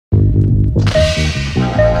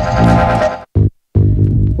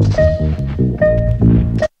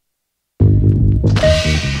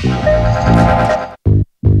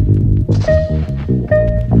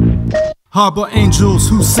Harbor angels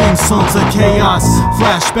who sing songs of chaos.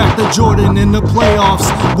 Flashback to Jordan in the playoffs,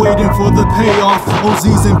 waiting for the payoff.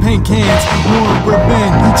 OZs and paint cans, worn ribbon,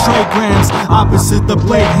 who trade grams opposite the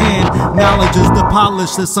blade hand. Knowledge is the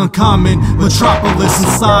polish that's uncommon. Metropolis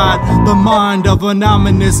inside the mind of an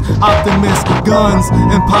ominous optimist. Guns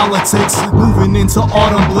and politics, moving into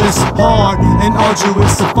autumn bliss. Hard and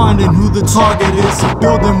arduous to finding who the target is.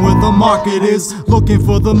 Building where the market is, looking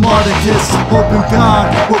for the Marticus. Hoping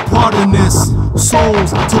God will pardon this.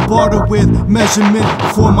 Souls to barter with, measurement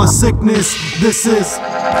for my sickness. This is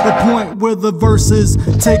the point where the verses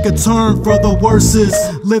take a turn for the worses.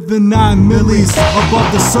 Living 9 millis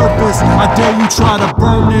above the surface, I dare you try to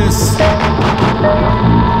burn this.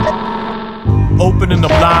 Opening the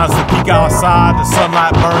blinds to peek outside, the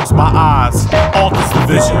sunlight burns my eyes. Alters the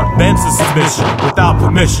vision, bends the submission without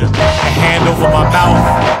permission. A hand over my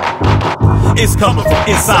mouth, it's coming from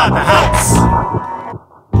inside the house.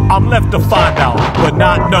 I'm left to find out, but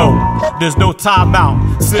not know. There's no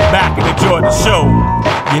timeout, sit back and enjoy the show.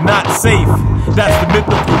 You're not safe, that's the myth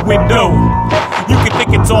of your window. You can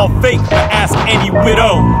think it's all fake, but ask any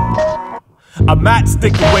widow. A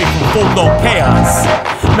matchstick away from full-blown chaos.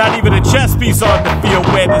 Not even a chess piece on the field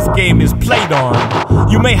where this game is played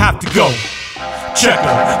on. You may have to go.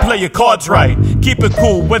 Checker, play your cards right. Keep it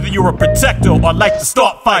cool whether you're a protector or like to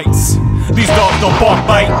start fights. These dogs don't bark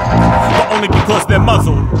bite, but only because they're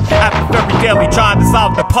muzzled. At the very daily trying to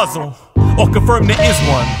solve the puzzle, or confirm there is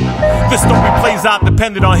one. This story plays out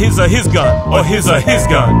depending on his or his gun, or his or his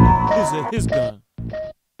gun. His or his gun.